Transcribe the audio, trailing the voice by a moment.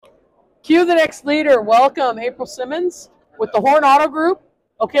Cue the next leader. Welcome, April Simmons with the Horne Auto Group.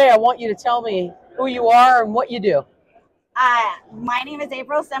 Okay, I want you to tell me who you are and what you do. My name is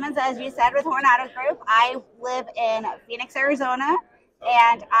April Simmons, as you said, with Horne Auto Group. I live in Phoenix, Arizona,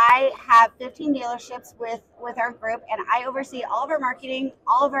 and I have 15 dealerships with our group, and I oversee all of our marketing,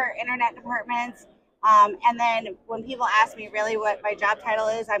 all of our internet departments. And then when people ask me really what my job title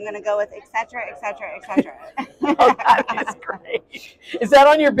is, I'm going to go with et cetera, et cetera, et cetera. Oh, that is great. Is that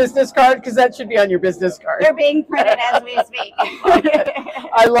on your business card? Because that should be on your business card. They're being printed as we speak.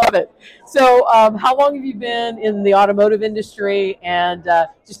 I love it. So, how long have you been in the automotive industry? And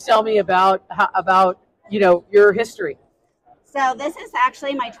just tell me about your history. So this is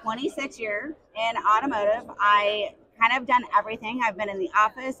actually my 26th year in automotive. I kind of done everything. I've been in the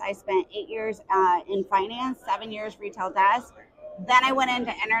office. I spent 8 years in finance, 7 years retail desk. Then I went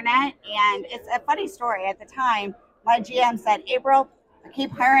into internet, and it's a funny story. At the time, my GM said, April, I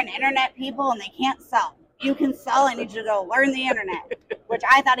keep hiring internet people and they can't sell. You can sell. I need you to go learn the internet, which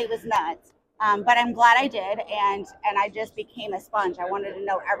I thought he was nuts. But I'm glad I did, and I just became a sponge. I wanted to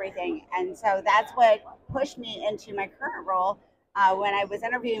know everything, and so that's what pushed me into my current role. When I was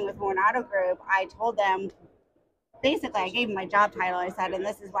interviewing with Horne Auto Group, I told them, basically, I gave them my job title. I said, and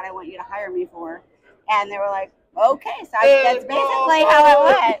this is what I want you to hire me for, and they were like, okay, so that's basically how it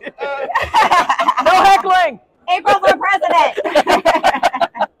went. No heckling. April for president.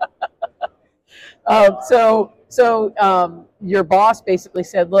 Your boss basically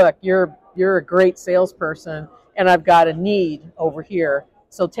said, "Look, you're a great salesperson, and I've got a need over here.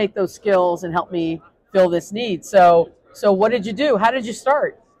 So take those skills and help me fill this need." So what did you do? How did you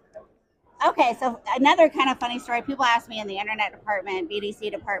start? Okay, so another kind of funny story. People ask me in the internet department,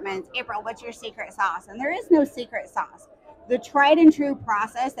 BDC departments, April, what's your secret sauce? And there is no secret sauce. The tried and true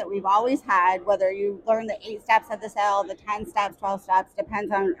process that we've always had, whether you learn the 8 steps of the sale, the 10 steps, 12 steps,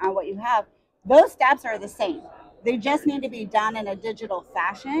 depends on what you have, those steps are the same. They just need to be done in a digital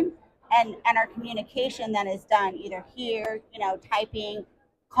fashion. And our communication then is done either here, typing,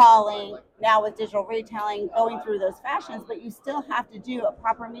 calling, now with digital retailing, going through those fashions, but you still have to do a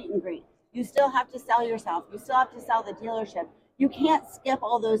proper meet and greet. You still have to sell yourself. You still have to sell the dealership. You can't skip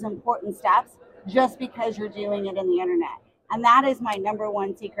all those important steps just because you're doing it in the internet. And that is my number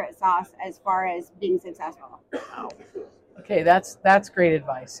one secret sauce as far as being successful. Okay, that's great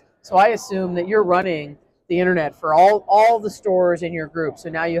advice. So I assume that you're running the internet for all the stores in your group. So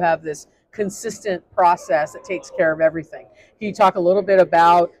now you have this consistent process that takes care of everything. Can you talk a little bit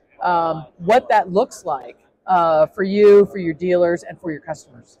about what that looks like for you, for your dealers, and for your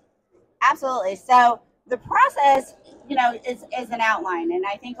customers? Absolutely. So the process, is an outline. And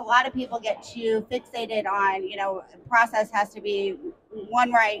I think a lot of people get too fixated on, process has to be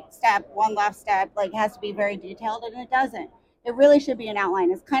one right step, one left step, like it has to be very detailed, and it doesn't. It really should be an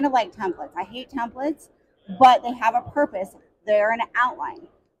outline. It's kind of like templates. I hate templates, but they have a purpose. They're an outline.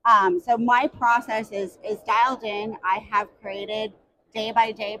 So my process is dialed in. I have created day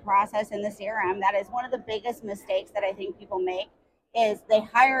by day process in the CRM. That is one of the biggest mistakes that I think people make is they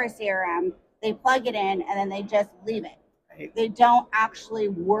hire a CRM, they plug it in, and then they just leave it. Right. They don't actually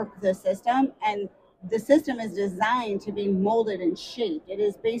work the system, and the system is designed to be molded and shaped. It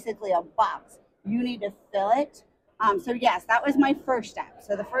is basically a box. You need to fill it. So yes, that was my first step.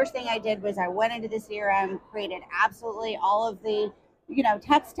 So the first thing I did was I went into the CRM, created absolutely all of the,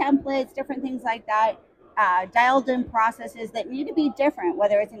 text templates, different things like that, dialed in processes that need to be different,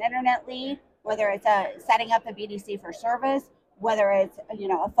 whether it's an internet lead, whether it's setting up a BDC for service, whether it's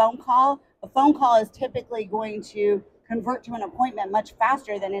a phone call. A phone call is typically going to convert to an appointment much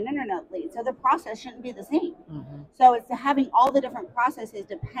faster than an internet lead. So the process shouldn't be the same. Mm-hmm. So it's having all the different processes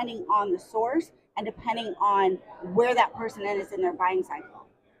depending on the source and depending on where that person is in their buying cycle.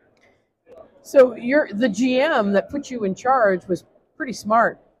 So the GM that put you in charge was pretty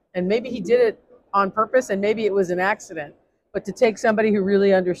smart, and maybe he did it on purpose, and maybe it was an accident. But to take somebody who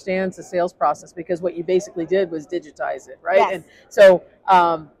really understands the sales process, because what you basically did was digitize it, right? Yes. And so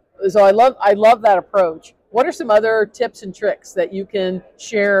I love that approach. What are some other tips and tricks that you can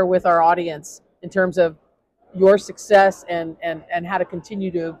share with our audience in terms of your success and how to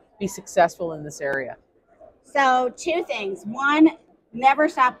continue to be successful in this area? So 2 things. One, never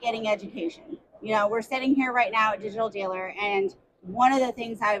stop getting education. We're sitting here right now at Digital Dealer, and one of the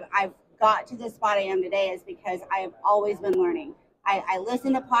things I've got to the spot I am today is because I have always been learning. I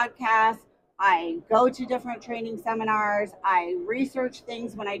listen to podcasts, I go to different training seminars, I research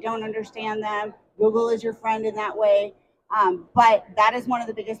things when I don't understand them. Google is your friend in that way. But that is one of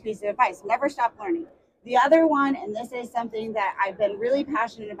the biggest pieces of advice. Never stop learning. The other one, and this is something that I've been really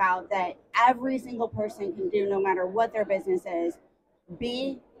passionate about, that every single person can do no matter what their business is,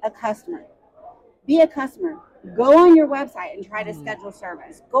 be a customer. Be a customer. Go on your website and try to schedule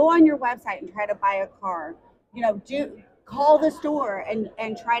service. Go on your website and try to buy a car. Call the store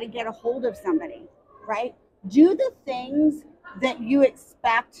and try to get a hold of somebody, right? Do the things that you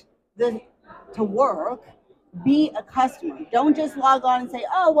expect to work. Be a customer. Don't just log on and say,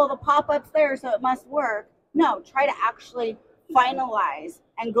 oh, well, the pop-up's there, so it must work. No, try to actually finalize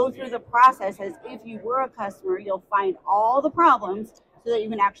and go through the process as if you were a customer. You'll find all the problems so that you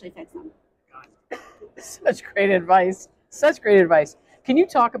can actually fix them. Such great advice. Such great advice. Can you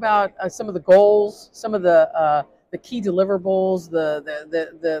talk about some of the goals, some of the key deliverables,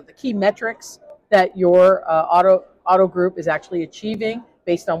 the key metrics that your auto group is actually achieving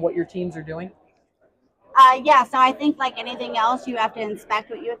based on what your teams are doing? So I think like anything else, you have to inspect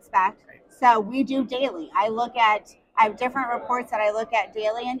what you expect. So we do daily. I have different reports that I look at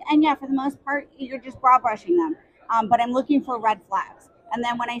daily, and yeah, for the most part, you're just broad brushing them. But I'm looking for red flags. And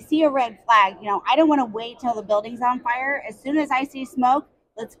then when I see a red flag, I don't want to wait till the building's on fire. As soon as I see smoke,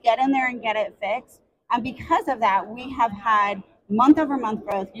 let's get in there and get it fixed. And because of that, we have had month over month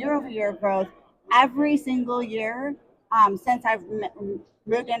growth, year over year growth, every single year since I've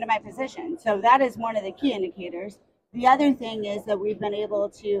moved into my position. So that is one of the key indicators. The other thing is that we've been able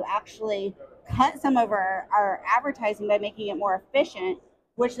to actually cut some of our advertising by making it more efficient,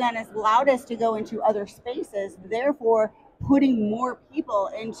 which then has allowed us to go into other spaces, therefore putting more people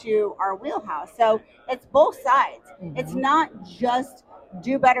into our wheelhouse. So it's both sides. Mm-hmm. It's not just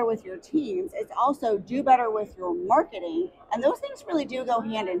do better with your teams, it's also do better with your marketing. And those things really do go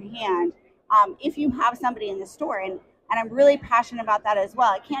hand in hand. If you have somebody in the store, and I'm really passionate about that as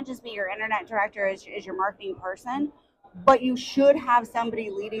well. It can't just be your internet director as your marketing person, but you should have somebody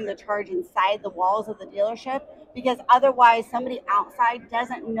leading the charge inside the walls of the dealership, because otherwise somebody outside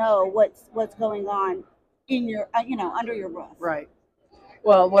doesn't know what's going on in your under your roof. Right.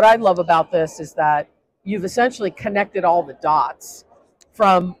 Well, what I love about this is that you've essentially connected all the dots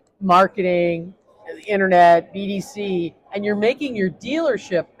from marketing, the internet, BDC, and you're making your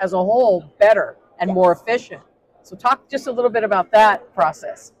dealership as a whole better and more efficient. So talk just a little bit about that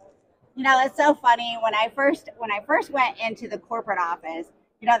process. It's so funny. When I first went into the corporate office,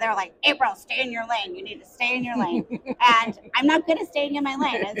 they were like, April, stay in your lane. You need to stay in your lane. And I'm not good at staying in my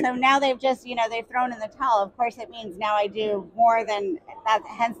lane. And so now they've just, they've thrown in the towel. Of course, it means now I do more than that,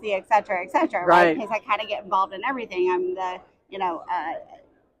 hence the et cetera, right? Because I kind of get involved in everything. I'm the,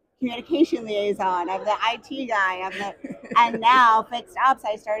 communication liaison. I'm the IT guy. And now fixed ops,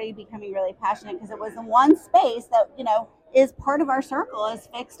 I started becoming really passionate because it was the one space that, is part of our circle is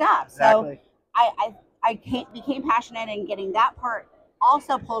fixed ops. Exactly. So I became passionate in getting that part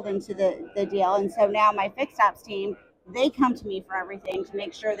also pulled into the deal. And so now my fixed ops team, they come to me for everything to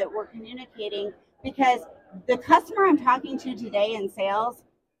make sure that we're communicating, because the customer I'm talking to today in sales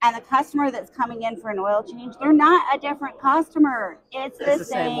and the customer that's coming in for an oil change, they're not a different customer. It's the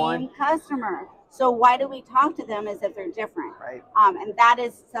same customer. So why do we talk to them as if they're different? Right. And that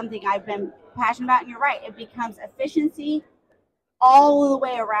is something I've been passionate about. And you're right. It becomes efficiency all the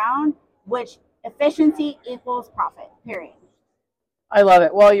way around, which efficiency equals profit, period. I love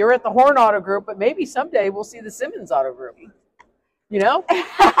it. Well, you're at the Horne Auto Group, but maybe someday we'll see the Simmons Auto Group. You never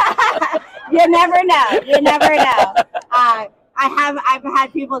know. You never know. I've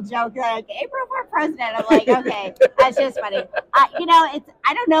had people joke like, April for president. I'm like, okay, that's just funny. I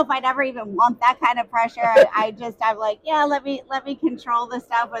don't know if I'd ever even want that kind of pressure. I'm like, yeah, let me control the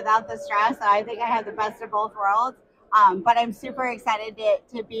stuff without the stress. So I think I have the best of both worlds. But I'm super excited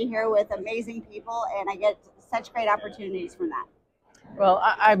to be here with amazing people, and I get such great opportunities from that. Well,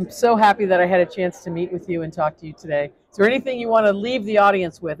 I'm so happy that I had a chance to meet with you and talk to you today. Is there anything you want to leave the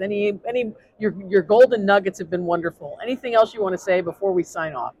audience with? Your golden nuggets have been wonderful. Anything else you want to say before we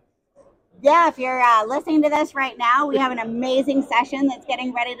sign off? Yeah, if you're listening to this right now, we have an amazing session that's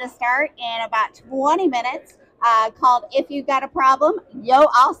getting ready to start in about 20 minutes called If You've Got a Problem,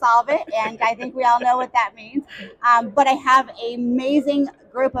 I'll Solve It. And I think we all know what that means. But I have an amazing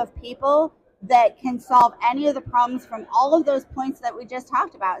group of people that can solve any of the problems from all of those points that we just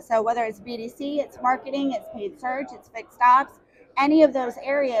talked about. So whether it's BDC, it's marketing, it's paid search, it's fixed ops, any of those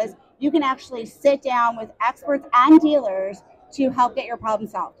areas, you can actually sit down with experts and dealers to help get your problem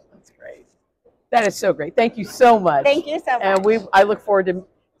solved. That's great. That is so great. Thank you so much. Thank you so much. And I look forward to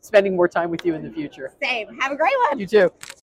spending more time with you in the future. Same. Have a great one. You too.